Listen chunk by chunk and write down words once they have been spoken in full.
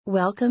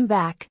Welcome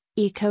back,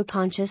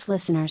 eco-conscious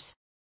listeners.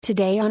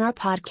 Today on our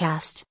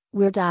podcast,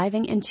 we're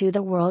diving into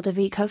the world of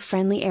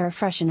eco-friendly air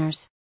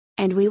fresheners.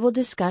 And we will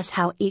discuss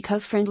how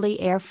eco-friendly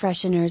air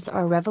fresheners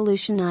are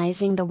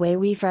revolutionizing the way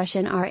we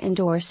freshen our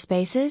indoor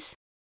spaces.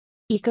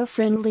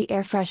 Eco-friendly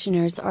air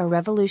fresheners are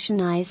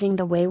revolutionizing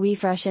the way we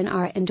freshen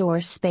our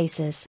indoor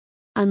spaces.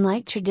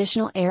 Unlike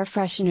traditional air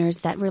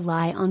fresheners that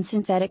rely on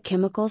synthetic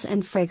chemicals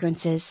and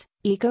fragrances,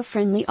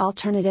 eco-friendly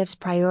alternatives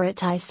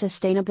prioritize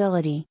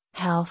sustainability,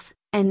 health,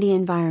 and the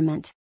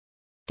environment.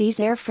 These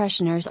air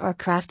fresheners are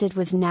crafted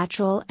with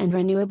natural and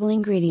renewable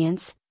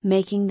ingredients,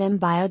 making them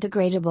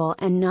biodegradable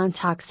and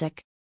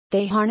non-toxic.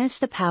 They harness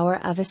the power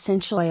of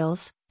essential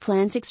oils,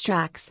 plant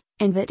extracts,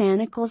 and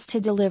botanicals to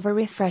deliver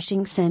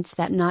refreshing scents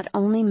that not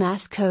only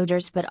mask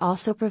odors but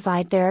also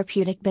provide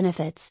therapeutic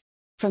benefits.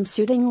 From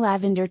soothing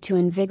lavender to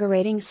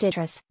invigorating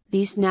citrus,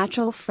 these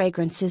natural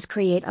fragrances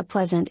create a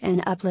pleasant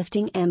and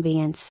uplifting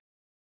ambience.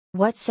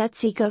 What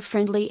sets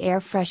eco-friendly air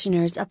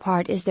fresheners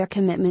apart is their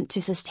commitment to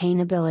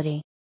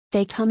sustainability.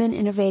 They come in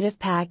innovative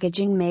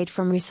packaging made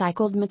from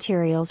recycled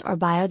materials or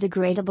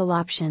biodegradable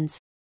options.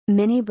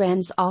 Many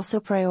brands also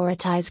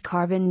prioritize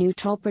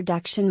carbon-neutral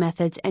production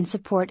methods and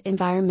support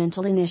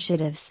environmental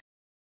initiatives.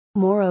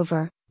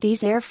 Moreover,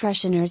 these air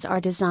fresheners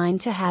are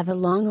designed to have a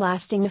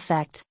long-lasting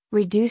effect,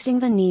 reducing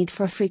the need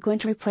for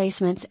frequent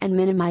replacements and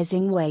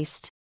minimizing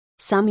waste.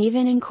 Some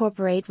even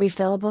incorporate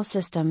refillable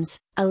systems,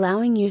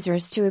 allowing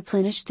users to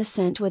replenish the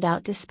scent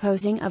without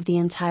disposing of the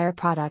entire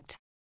product.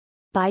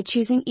 By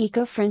choosing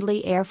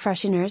eco-friendly air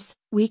fresheners,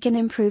 we can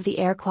improve the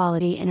air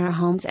quality in our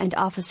homes and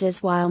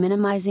offices while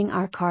minimizing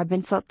our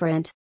carbon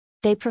footprint.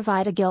 They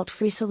provide a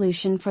guilt-free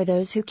solution for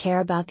those who care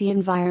about the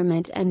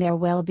environment and their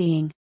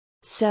well-being.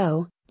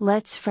 So,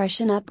 let's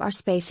freshen up our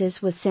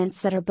spaces with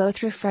scents that are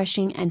both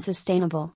refreshing and sustainable.